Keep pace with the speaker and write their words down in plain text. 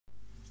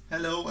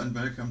Hello and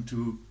welcome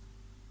to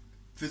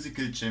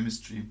Physical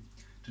Chemistry.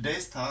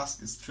 Today's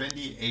task is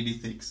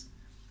 2086.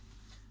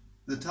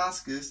 The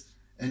task is: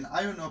 an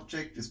iron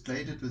object is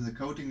plated with a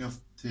coating of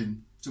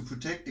tin to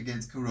protect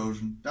against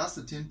corrosion. Does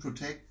the tin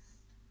protect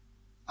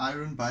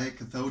iron by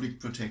cathodic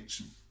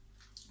protection?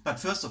 But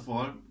first of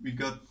all, we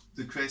got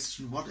the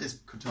question, what is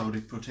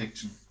cathodic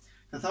protection?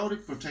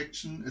 Cathodic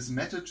protection is a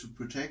method to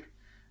protect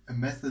a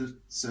metal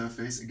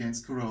surface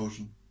against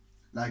corrosion,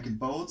 like in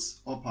boats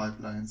or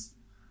pipelines.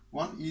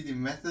 One easy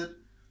method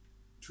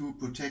to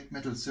protect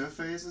metal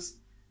surfaces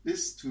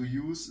is to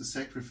use a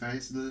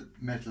sacrificial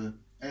metal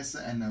as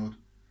the anode.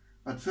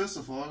 But first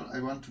of all,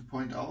 I want to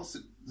point out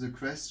the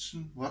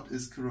question, what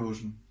is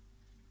corrosion?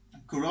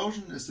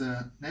 Corrosion is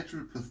a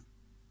natural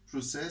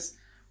process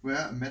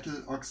where a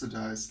metal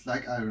oxidizes,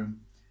 like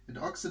iron. It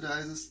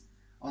oxidizes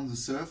on the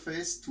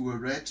surface to a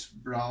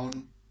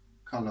red-brown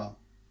color,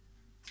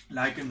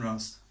 like in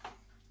rust.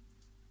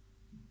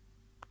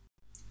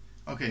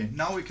 Okay,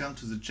 now we come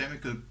to the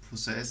chemical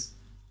process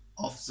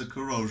of the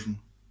corrosion.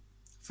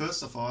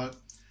 First of all,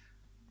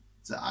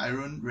 the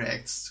iron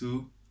reacts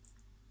to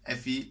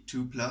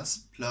Fe2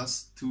 plus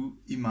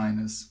 2E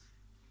minus.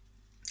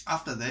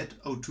 After that,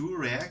 O2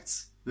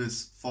 reacts with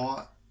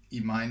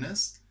 4E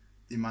minus,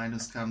 the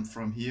minus comes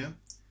from here,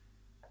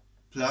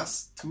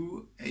 plus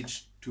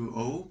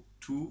 2H2O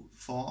to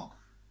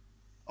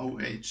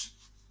 4OH.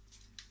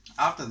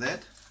 After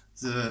that,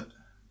 the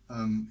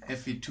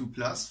Fe2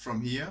 plus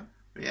from here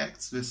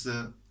reacts with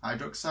the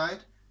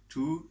hydroxide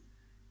to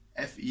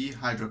Fe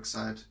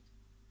hydroxide.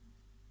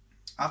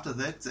 After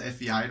that, the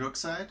Fe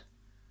hydroxide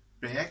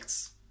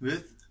reacts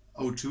with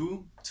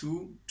O2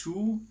 to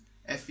 2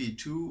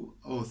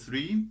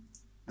 Fe2O3,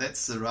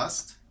 that's the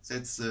rust,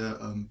 that's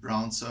the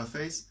brown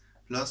surface,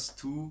 plus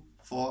 2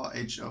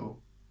 4HO.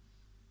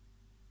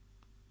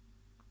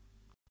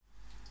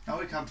 Now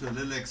we come to a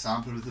little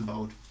example with the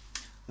boat.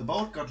 The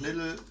boat got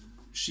little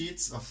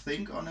sheets of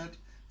zinc on it,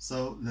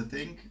 so the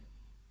zinc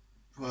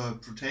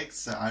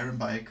protects the iron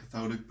by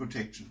cathodic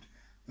protection.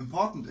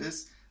 Important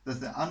is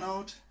that the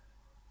anode,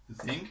 the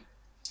zinc,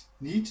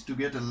 need to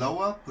get a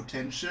lower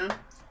potential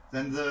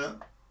than the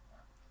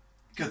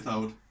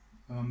cathode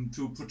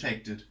to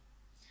protect it.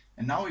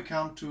 And now we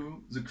come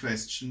to the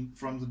question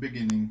from the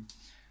beginning.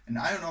 An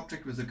iron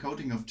object with a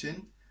coating of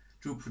tin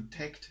to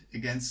protect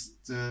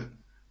against the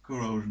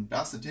corrosion.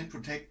 Does the tin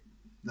protect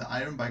the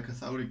iron by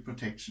cathodic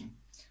protection?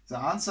 The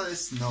answer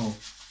is no,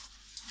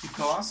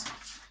 because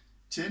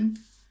tin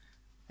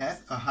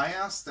has a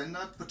higher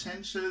standard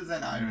potential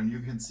than iron, you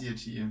can see it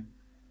here,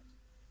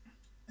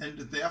 and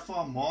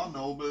therefore more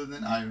noble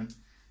than iron,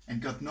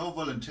 and got no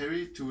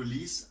voluntary to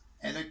release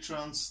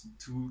electrons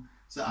to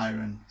the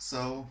iron.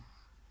 So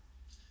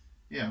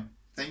yeah,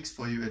 thanks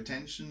for your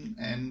attention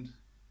and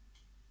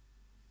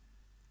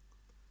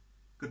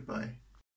goodbye.